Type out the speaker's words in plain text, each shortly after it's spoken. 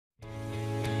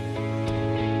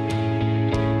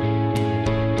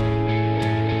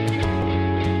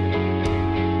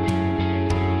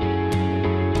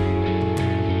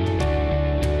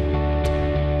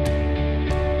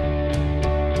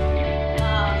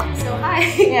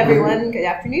Hi everyone, good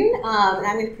afternoon. And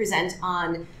I'm going to present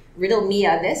on Riddle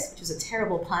Mia This, which is a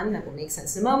terrible pun that will make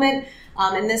sense in a moment.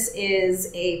 And this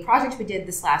is a project we did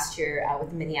this last year with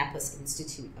the Minneapolis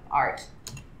Institute of Art.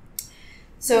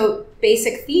 So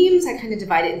basic themes, I kind of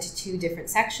divide it into two different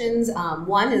sections.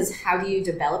 One is how do you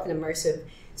develop an immersive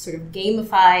sort of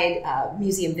gamified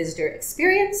museum visitor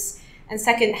experience? And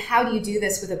second, how do you do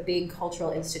this with a big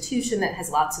cultural institution that has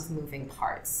lots of moving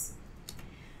parts?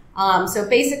 So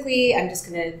basically, I'm just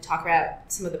going to talk about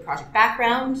some of the project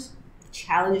background,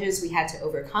 challenges we had to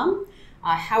overcome,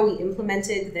 how we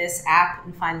implemented this app,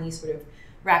 and finally sort of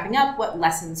wrapping up what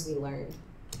lessons we learned.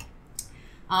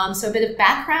 So a bit of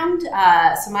background.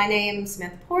 So my name's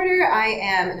Samantha Porter. I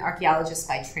am an archaeologist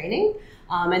by training.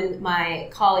 And my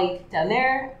colleague down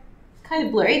there, kind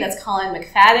of blurry, that's Colin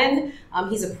McFadden.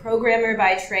 He's a programmer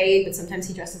by trade, but sometimes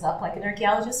he dresses up like an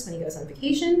archaeologist when he goes on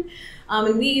vacation.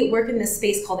 And we work in this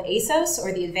space called ASOS,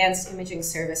 or the Advanced Imaging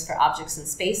Service for Objects and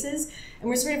Spaces. And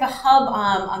we're sort of a hub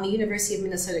on the University of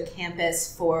Minnesota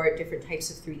campus for different types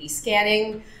of 3D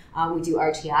scanning. We do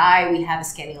RTI, we have a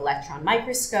scanning electron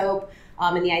microscope.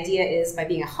 And the idea is by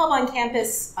being a hub on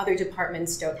campus, other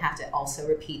departments don't have to also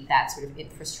repeat that sort of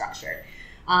infrastructure.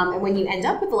 And when you end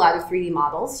up with a lot of 3D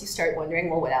models, you start wondering,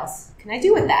 well, what else can I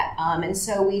do with that? And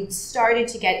so we started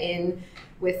to get in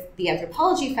with the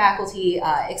anthropology faculty,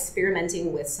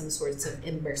 experimenting with some sorts of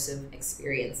immersive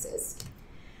experiences.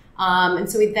 And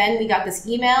so we got this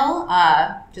email,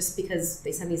 just because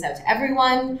they send these out to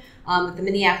everyone, that the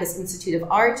Minneapolis Institute of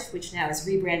Art, which now is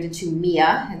rebranded to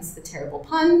MIA, hence the terrible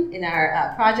pun in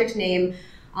our project name,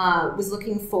 was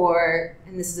looking for,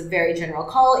 and this is a very general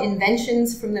call,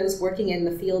 inventions from those working in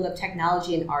the field of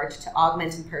technology and art to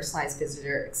augment and personalize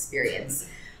visitor experience.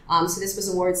 So this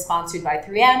was award sponsored by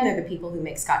 3M. They're the people who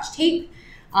make Scotch tape.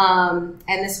 And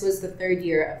this was the third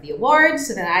year of the award.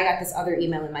 So then I got this other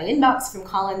email in my inbox from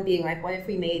Colin being like, what if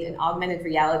we made an augmented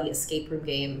reality escape room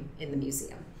game in the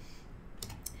museum?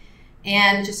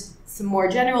 And just some more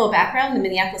general background, the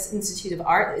Minneapolis Institute of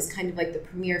Art is kind of like the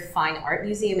premier fine art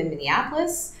museum in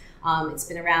Minneapolis. It's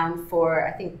been around for,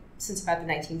 I think, since about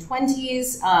the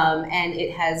 1920s, and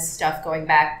it has stuff going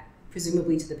back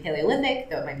presumably to the Paleolithic,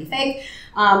 though it might be fake,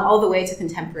 all the way to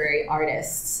contemporary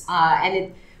artists. And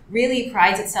it really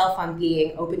prides itself on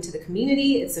being open to the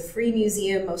community. It's a free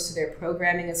museum. Most of their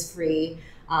programming is free,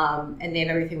 and they have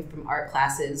everything from art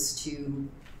classes to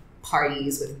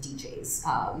parties with DJs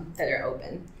that are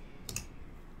open.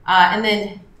 And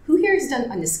then, who here has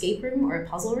done an escape room or a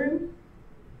puzzle room?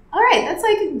 All right, that's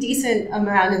like a decent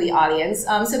amount of the audience.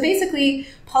 So basically,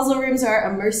 puzzle rooms are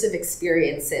immersive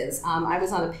experiences. I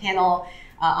was on a panel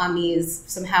on these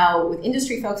somehow with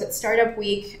industry folks at Startup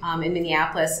Week in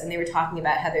Minneapolis, and they were talking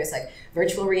about how there's like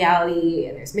virtual reality,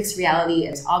 and there's mixed reality,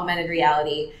 and there's augmented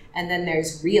reality, and then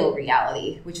there's real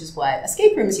reality, which is what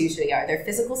escape rooms usually are. They're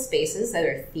physical spaces that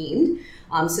are themed.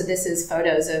 So this is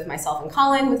photos of myself and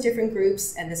Colin with different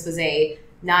groups, and this was a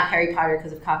not Harry Potter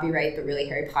because of copyright, but really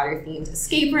Harry Potter themed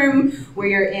escape room where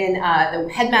you're in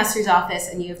the headmaster's office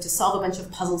and you have to solve a bunch of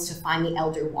puzzles to find the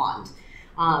Elder Wand.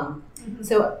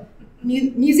 So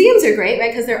museums are great,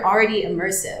 right? Because they're already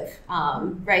immersive,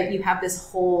 right? You have this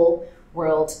whole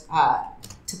world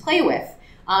to play with.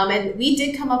 And we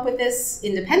did come up with this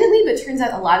independently, but it turns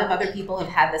out a lot of other people have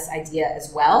had this idea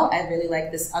as well. I really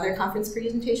like this other conference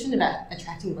presentation about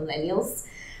attracting millennials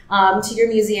to your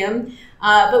museum.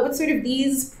 But what sort of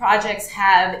these projects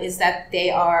have is that they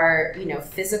are,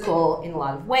 physical in a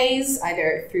lot of ways,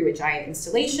 either through a giant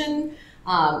installation,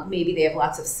 maybe they have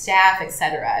lots of staff,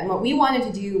 etc. And what we wanted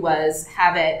to do was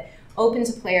have it open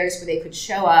to players where they could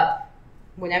show up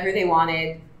whenever they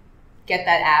wanted, get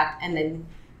that app, and then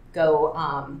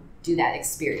go do that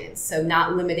experience. So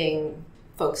not limiting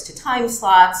folks to time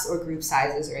slots or group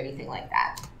sizes or anything like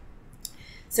that.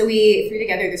 So we threw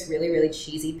together this really, really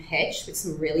cheesy pitch with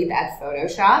some really bad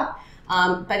Photoshop,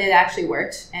 but it actually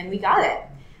worked and we got it.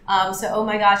 So oh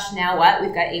my gosh, now what?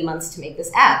 We've got 8 months to make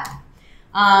this app.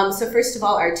 So first of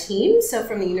all, our team. So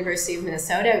from the University of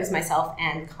Minnesota, it was myself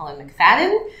and Colin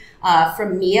McFadden.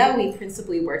 From MIA, we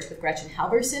principally worked with Gretchen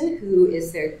Halverson, who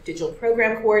is their digital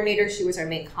program coordinator. She was our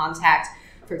main contact,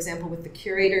 for example, with the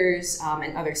curators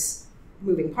and other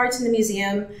moving parts in the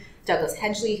museum. Douglas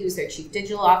Hedgley, who's their chief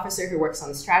digital officer, who works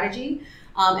on strategy.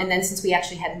 And then since we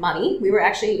actually had money, we were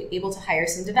actually able to hire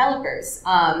some developers.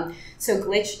 So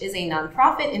Glitch is a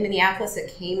nonprofit in Minneapolis that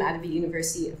came out of the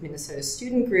University of Minnesota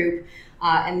student group.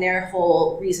 And their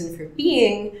whole reason for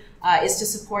being is to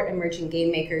support emerging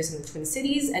game makers in the Twin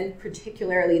Cities, and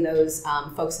particularly those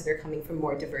folks that are coming from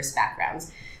more diverse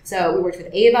backgrounds. So we worked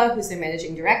with Ava, who's their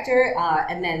managing director,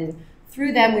 and then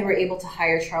through them, we were able to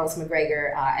hire Charles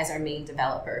McGregor as our main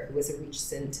developer, who was a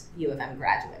recent U of M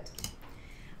graduate.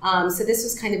 So this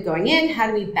was kind of going in, how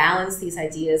do we balance these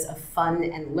ideas of fun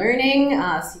and learning?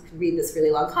 So you can read this really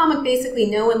long comic. Basically,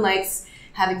 no one likes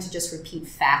having to just repeat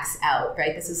facts out,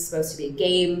 right? This is supposed to be a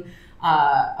game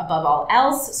above all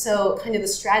else. So kind of the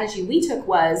strategy we took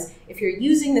was, if you're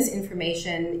using this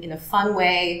information in a fun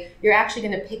way, you're actually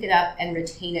going to pick it up and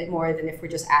retain it more than if we're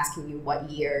just asking you what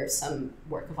year some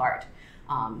work of art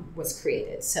was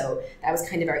created. So that was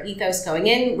kind of our ethos going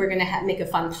in. We're going to make a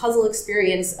fun puzzle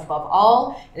experience above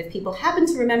all. And if people happen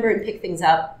to remember and pick things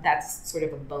up, that's sort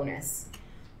of a bonus.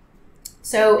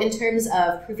 So in terms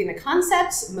of proving the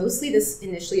concepts, mostly this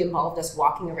initially involved us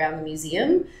walking around the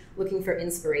museum, looking for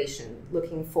inspiration,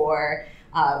 looking for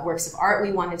works of art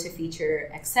we wanted to feature,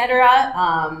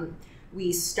 etc.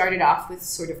 We started off with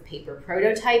sort of paper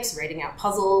prototypes, writing out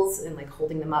puzzles and like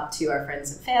holding them up to our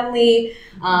friends and family.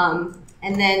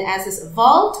 And then as this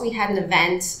evolved, we had an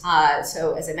event.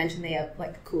 So as I mentioned, they have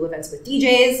like cool events with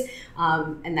DJs.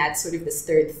 And that's sort of this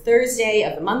third Thursday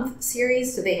of the month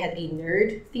series. So they had a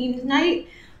nerd themed night.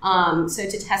 So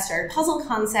to test our puzzle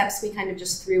concepts, we kind of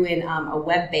just threw in a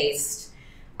web-based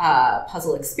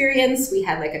puzzle experience. We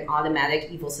had like an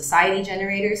automatic evil society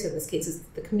generator. So in this case, it's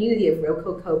the community of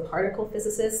Rococo particle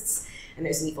physicists. And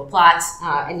there's an evil plot,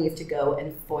 and you have to go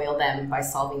and foil them by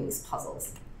solving these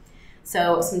puzzles.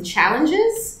 So some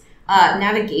challenges.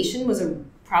 Navigation was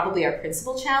probably our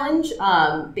principal challenge.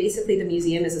 Basically, the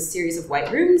museum is a series of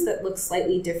white rooms that look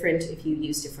slightly different if you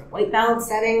use different white balance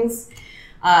settings.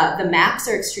 The maps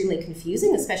are extremely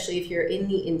confusing, especially if you're in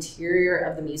the interior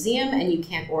of the museum and you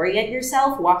can't orient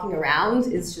yourself. Walking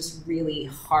around is just really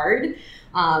hard.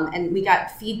 And we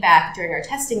got feedback during our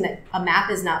testing that a map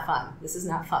is not fun. This is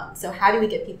not fun. So how do we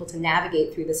get people to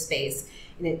navigate through the space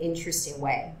in an interesting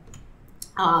way?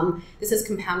 This is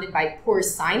compounded by poor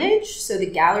signage. So the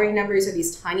gallery numbers are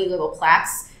these tiny little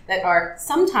plaques that are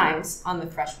sometimes on the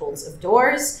thresholds of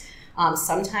doors.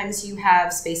 Sometimes you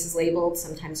have spaces labeled,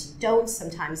 sometimes you don't.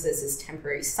 Sometimes this is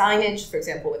temporary signage, for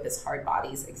example, with this hard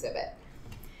bodies exhibit.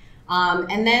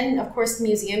 And then, of course, the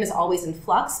museum is always in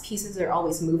flux. Pieces are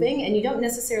always moving, and you don't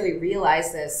necessarily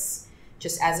realize this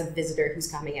just as a visitor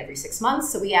who's coming every 6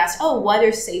 months. So we asked, oh, what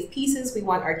are safe pieces? We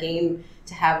want our game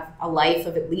to have a life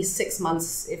of at least 6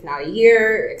 months, if not a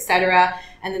year, etc.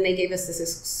 And then they gave us this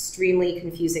extremely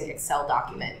confusing Excel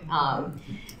document.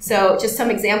 So just some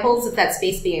examples of that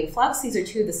space being in flux. These are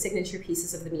two of the signature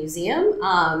pieces of the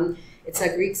museum. It's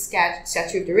a Greek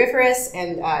statue of Doryphorus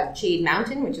and Jade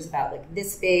Mountain, which is about like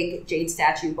this big jade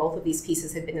statue. Both of these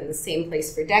pieces had been in the same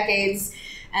place for decades.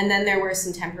 And then there were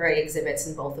some temporary exhibits,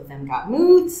 and both of them got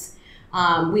moved.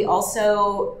 We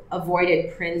also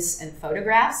avoided prints and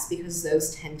photographs because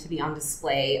those tend to be on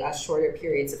display shorter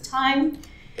periods of time.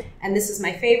 And this is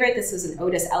my favorite. This is an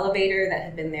Otis elevator that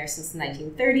had been there since the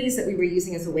 1930s that we were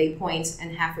using as a waypoint.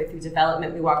 And halfway through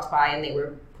development, we walked by and they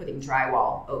were putting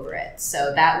drywall over it.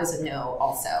 So that was a no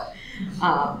also.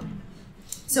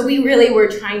 So we really were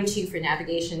trying to, for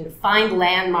navigation, find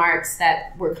landmarks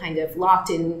that were kind of locked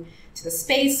in to the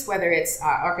space, whether it's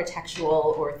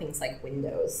architectural or things like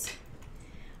windows.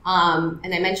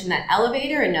 And I mentioned that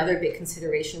elevator. Another big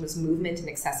consideration was movement and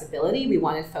accessibility. We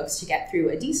wanted folks to get through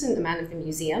a decent amount of the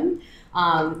museum.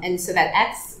 And so that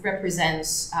X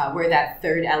represents where that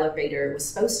third elevator was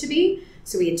supposed to be.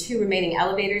 So we had 2 remaining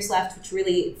elevators left, which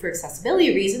really, for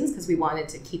accessibility reasons, because we wanted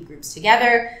to keep groups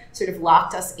together, sort of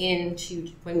locked us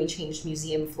into when we changed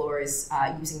museum floors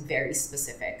using very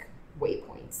specific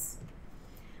waypoints.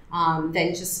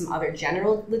 Then just some other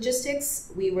general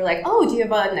logistics. We were like, oh, do you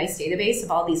have a nice database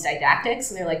of all these didactics?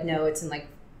 And they're like, no, it's in like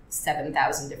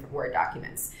 7,000 different Word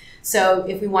documents. So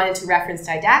if we wanted to reference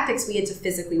didactics, we had to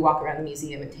physically walk around the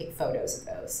museum and take photos of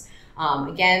those.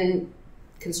 Again,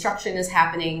 construction is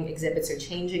happening, exhibits are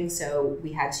changing, so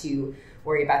we had to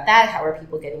worry about that. How are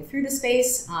people getting through the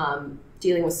space?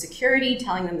 Dealing with security,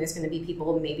 telling them there's going to be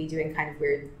people maybe doing kind of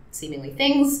weird seemingly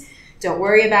things. Don't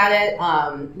worry about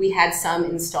it. We had some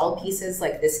installed pieces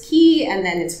like this key, and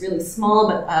then it's really small,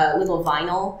 but a little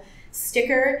vinyl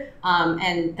sticker,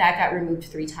 and that got removed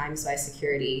 3 times by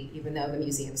security, even though the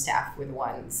museum staff were the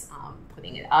ones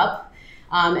putting it up.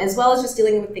 As well as just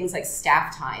dealing with things like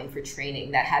staff time for training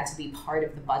that had to be part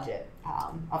of the budget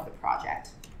of the project.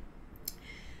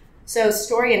 So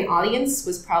story and audience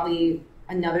was probably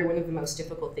another one of the most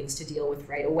difficult things to deal with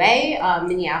right away.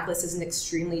 Minneapolis is an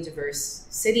extremely diverse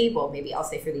city. Well, maybe I'll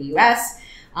say for the US.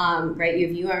 right?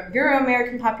 You have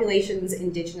Euro-American populations,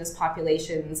 indigenous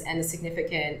populations, and a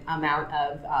significant amount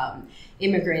of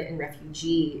immigrant and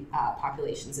refugee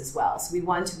populations as well. So we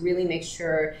wanted to really make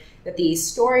sure that the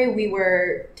story we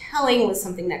were telling was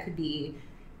something that could be,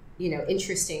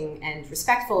 interesting and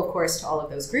respectful, of course, to all of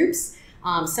those groups.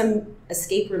 Some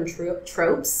escape room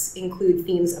tropes include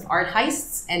themes of art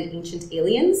heists and ancient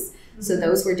aliens. So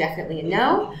those were definitely a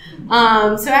no.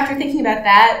 So after thinking about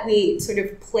that, we sort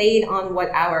of played on what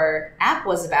our app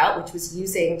was about, which was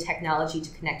using technology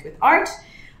to connect with art.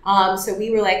 So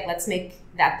we were like, let's make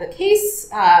that the case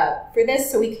for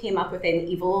this. So we came up with an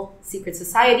evil secret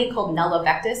society called Nulla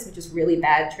Vectis, which is really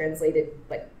bad translated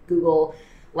like Google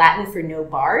Latin for no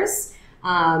bars.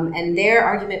 And their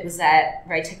argument was that,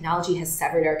 right, technology has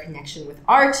severed our connection with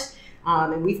art.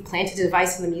 And we've planted a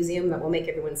device in the museum that will make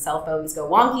everyone's cell phones go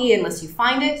wonky unless you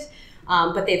find it.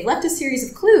 But they've left a series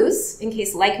of clues in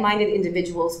case like-minded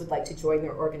individuals would like to join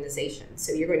their organization.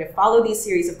 So you're going to follow these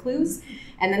series of clues,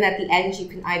 and then at the end you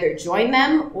can either join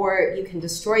them or you can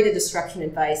destroy the disruption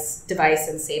device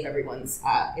and save everyone's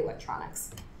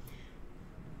electronics.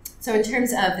 So in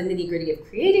terms of the nitty-gritty of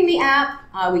creating the app,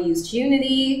 we used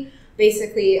Unity.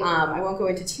 Basically, I won't go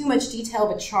into too much detail,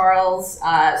 but Charles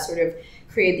sort of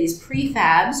created these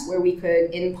prefabs where we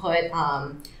could input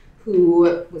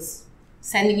who was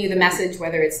sending you the message,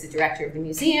 whether it's the director of the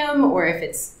museum or if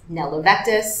it's Nulla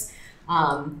Vectis,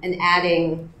 and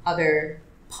adding other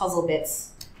puzzle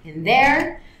bits in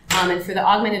there. And for the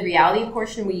augmented reality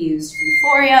portion, we used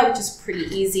Euphoria, which is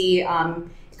pretty easy.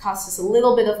 It cost us a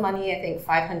little bit of money, I think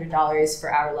 $500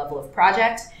 for our level of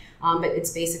project. But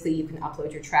it's basically you can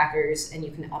upload your trackers and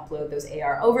you can upload those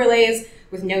AR overlays.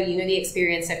 With no Unity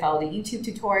experience, I followed a YouTube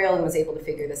tutorial and was able to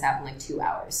figure this out in like 2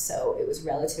 hours. So it was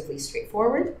relatively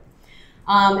straightforward.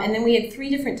 And then we had 3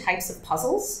 different types of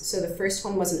puzzles. So the first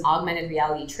one was an augmented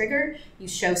reality trigger. You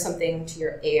show something to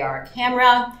your AR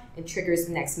camera, it triggers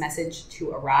the next message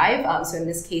to arrive. So in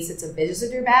this case, it's a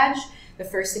visitor badge. The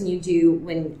first thing you do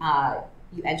when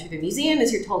you enter the museum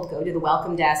is you're told to go to the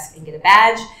welcome desk and get a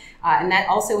badge. And that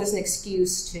also was an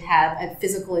excuse to have a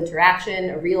physical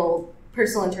interaction, a real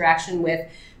personal interaction with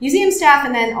museum staff,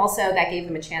 and then also that gave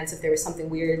them a chance if there was something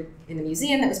weird in the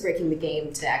museum that was breaking the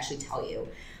game to actually tell you.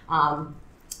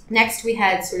 Next, we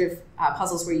had sort of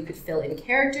puzzles where you could fill in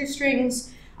character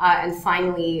strings, and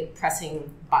finally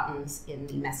pressing buttons in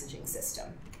the messaging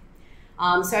system.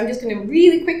 So I'm just going to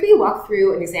really quickly walk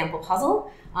through an example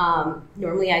puzzle.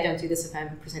 Normally I don't do this if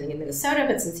I'm presenting in Minnesota,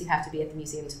 but since you have to be at the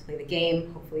museum to play the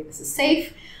game, hopefully this is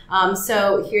safe.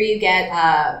 So here you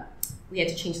get, we had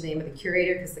to change the name of the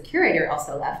curator because the curator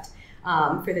also left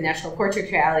for the National Portrait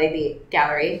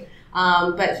Gallery.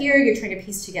 But here you're trying to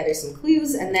piece together some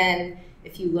clues, and then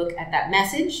if you look at that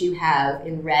message, you have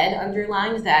in red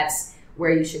underlined that's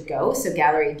where you should go, so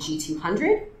Gallery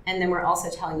G200, and then we're also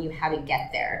telling you how to get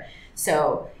there.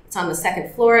 So it's on the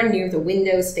 2nd floor near the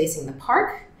windows facing the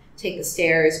park. Take the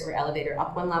stairs or elevator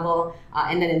up 1 level.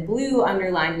 And then in blue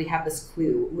underlined, we have this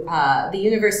clue. The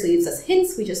universe leaves us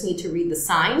hints. We just need to read the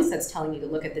signs. That's telling you to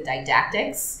look at the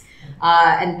didactics.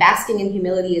 And basking in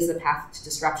humility is the path to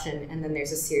disruption. And then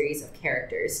there's a series of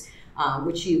characters,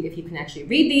 which if you can actually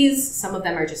read these, some of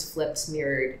them are just flipped,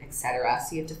 mirrored, etc.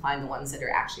 So you have to find the ones that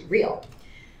are actually real.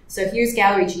 So here's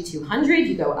Gallery G200.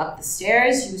 You go up the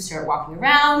stairs, you start walking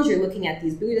around, you're looking at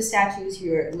these Buddha statues,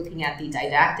 you're looking at the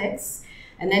didactics,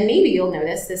 and then maybe you'll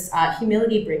notice this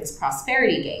humility brings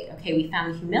prosperity gate. Okay, we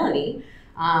found humility,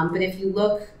 but if you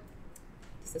look,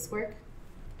 does this work?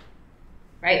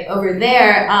 Right, over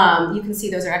there, you can see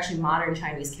those are actually modern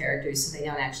Chinese characters, so they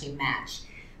don't actually match.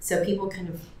 So people kind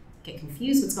of get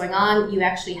confused what's going on. You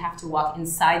actually have to walk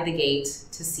inside the gate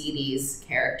to see these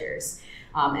characters.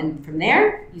 And from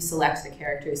there, you select the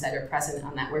characters that are present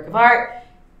on that work of art.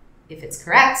 If it's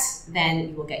correct, then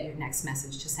you will get your next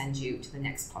message to send you to the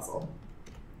next puzzle.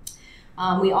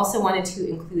 We also wanted to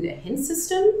include a hint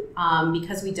system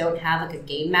because we don't have like a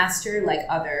game master like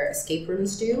other escape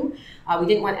rooms do. We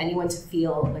didn't want anyone to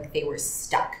feel like they were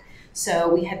stuck.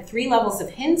 So we had 3 levels of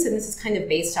hints, and this is kind of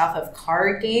based off of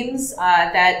card games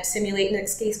that simulate an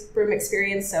escape room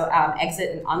experience. So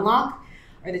exit and unlock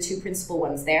are the 2 principal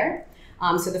ones there.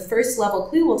 So the first level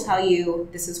clue will tell you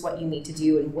this is what you need to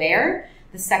do and where.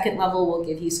 The second level will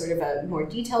give you sort of a more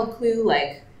detailed clue,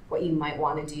 like what you might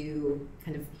want to do,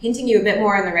 kind of hinting you a bit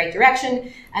more in the right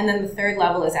direction. And then the third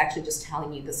level is actually just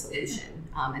telling you the solution.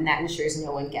 And that ensures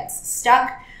no one gets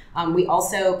stuck. We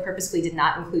also purposefully did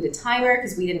not include a timer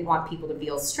because we didn't want people to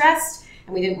feel stressed,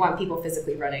 and we didn't want people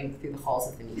physically running through the halls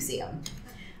of the museum.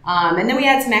 And then we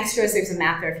had some extras. There's a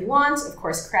map there if you want, of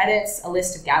course, credits, a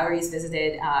list of galleries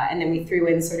visited, and then we threw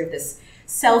in sort of this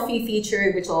selfie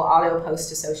feature, which will auto post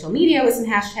to social media with some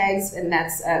hashtags, and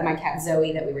that's my cat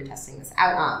Zoe that we were testing this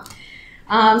out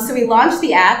on. So we launched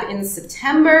the app in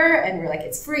September, and we're like,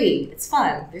 it's free, it's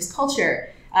fun, there's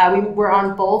culture. We were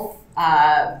on both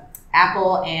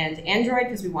Apple and Android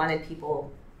because we wanted people,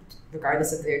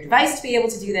 regardless of their device, to be able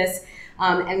to do this.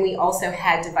 And we also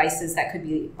had devices that could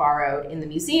be borrowed in the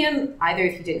museum, either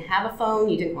if you didn't have a phone,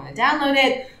 you didn't want to download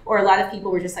it, or a lot of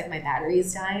people were just like, my battery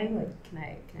is dying, like, can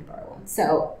I borrow one?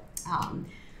 So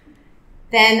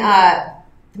then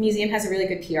the museum has a really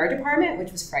good PR department,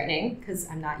 which was frightening because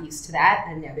I'm not used to that,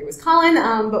 and neither was Colin,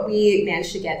 but we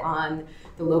managed to get on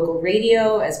the local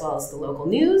radio as well as the local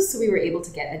news, so we were able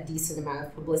to get a decent amount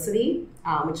of publicity,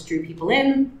 which drew people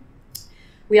in.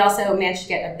 We also managed to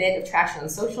get a bit of traction on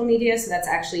social media, so that's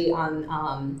actually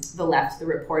on the left, the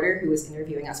reporter who was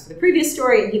interviewing us for the previous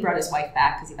story, and he brought his wife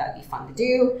back because he thought it'd be fun to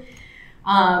do.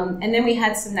 And then we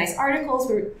had some nice articles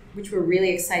which were really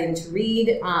exciting to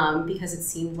read because it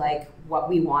seemed like what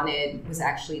we wanted was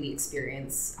actually the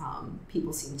experience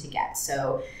people seemed to get.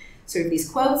 So sort of these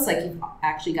quotes, like you've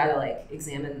actually got to like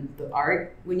examine the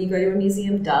art when you go to a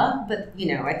museum, duh. But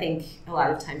you know, I think a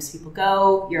lot of times people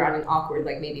go, you're on an awkward,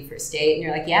 like maybe first date, and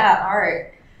you're like, yeah,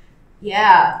 art,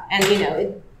 yeah. And you know,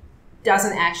 it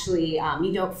doesn't actually,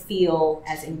 you don't feel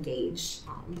as engaged.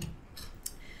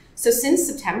 So since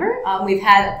September, we've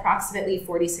had approximately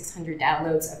 4,600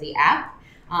 downloads of the app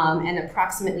and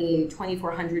approximately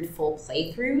 2,400 full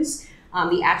playthroughs.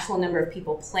 The actual number of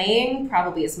people playing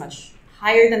probably is much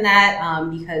higher than that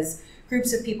because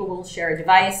groups of people will share a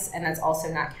device, and that's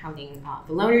also not counting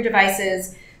the loaner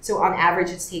devices. So on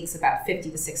average, it takes about 50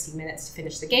 to 60 minutes to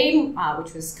finish the game,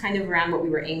 which was kind of around what we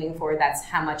were aiming for. That's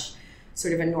how much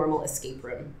sort of a normal escape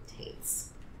room takes.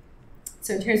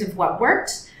 So in terms of what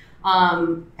worked,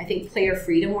 I think player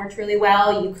freedom worked really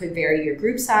well. You could vary your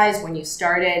group size when you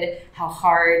started, how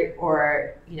hard,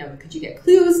 or you know, could you get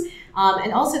clues?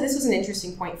 And also, this was an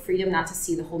interesting point, freedom not to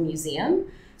see the whole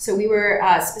museum. So we were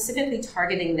specifically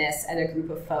targeting this at a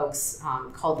group of folks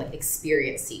called like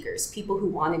experience seekers, people who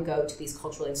want to go to these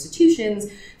cultural institutions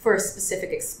for a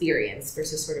specific experience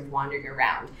versus sort of wandering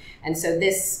around. And so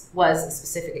this was a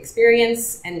specific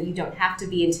experience, and you don't have to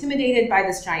be intimidated by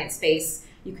this giant space.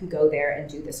 You can go there and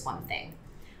do this one thing.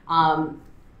 And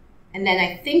then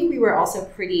I think we were also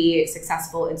pretty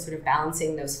successful in sort of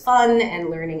balancing those fun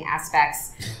and learning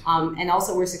aspects. And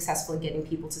also we're successful in getting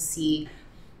people to see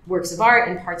works of art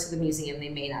and parts of the museum they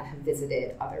may not have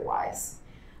visited otherwise.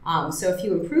 So a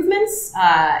few improvements.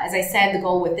 As I said, the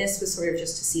goal with this was sort of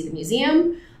just to see the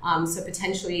museum. So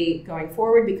potentially going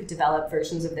forward, we could develop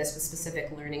versions of this with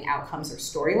specific learning outcomes or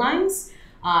storylines.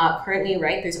 Currently,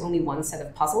 right, there's only one set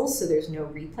of puzzles, so there's no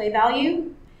replay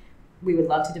value. We would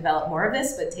love to develop more of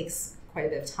this, but it takes quite a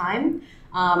bit of time.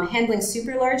 Handling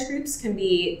super large groups can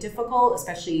be difficult,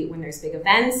 especially when there's big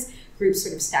events. Groups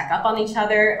sort of stack up on each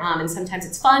other, and sometimes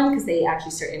it's fun because they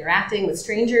actually start interacting with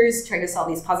strangers, trying to solve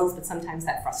these puzzles, but sometimes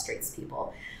that frustrates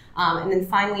people. And then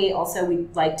finally, also,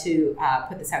 we'd like to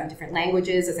put this out in different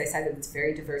languages. As I said, it's a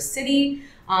very diverse city,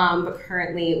 but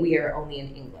currently we are only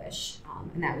in English,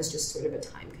 and that was just sort of a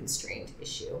time-constrained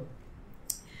issue.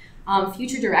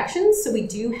 Future directions, so we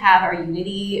do have our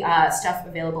Unity stuff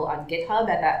available on GitHub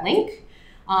at that link.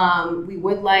 We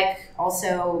would like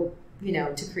also, you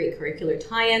know, to create curricular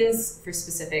tie-ins for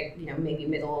specific, you know, maybe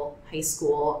middle, high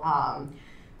school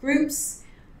groups.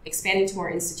 Expanding to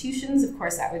more institutions, of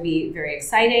course, that would be very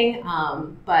exciting.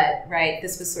 But right,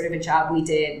 this was sort of a job we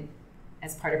did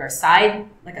as part of our side,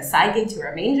 like a side gig to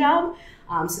our main job.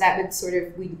 So that would sort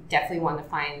of, we definitely want to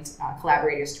find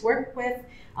collaborators to work with.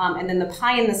 And then the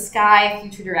pie in the sky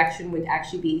future direction would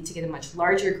actually be to get a much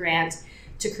larger grant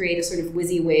to create a sort of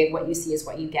WYSIWYG, what you see is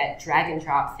what you get, drag and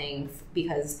drop thing,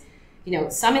 because, you know,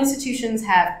 some institutions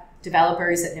have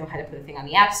developers that know how to put a thing on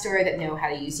the App Store, that know how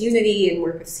to use Unity and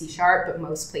work with C#, but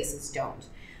most places don't.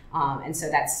 And so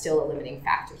that's still a limiting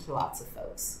factor for lots of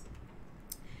folks.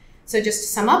 So just to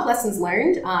sum up, lessons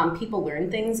learned, people learn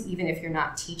things even if you're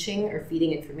not teaching or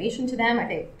feeding information to them. I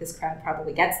think this crowd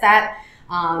probably gets that.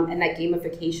 And that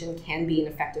gamification can be an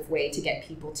effective way to get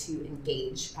people to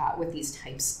engage with these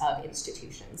types of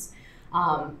institutions.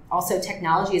 Also,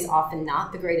 technology is often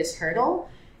not the greatest hurdle.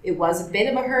 It was a bit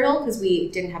of a hurdle because we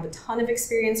didn't have a ton of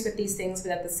experience with these things,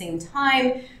 but at the same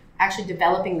time, actually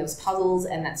developing those puzzles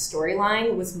and that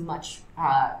storyline was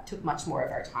took much more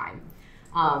of our time.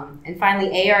 And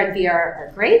finally, AR and VR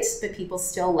are great, but people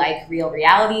still like real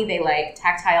reality. They like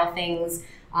tactile things.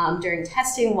 During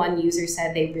testing, one user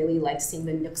said they really liked seeing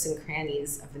the nooks and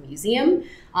crannies of the museum.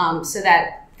 So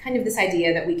that kind of this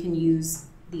idea that we can use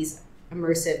these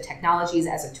immersive technologies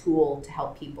as a tool to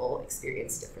help people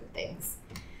experience different things.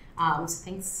 So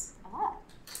thanks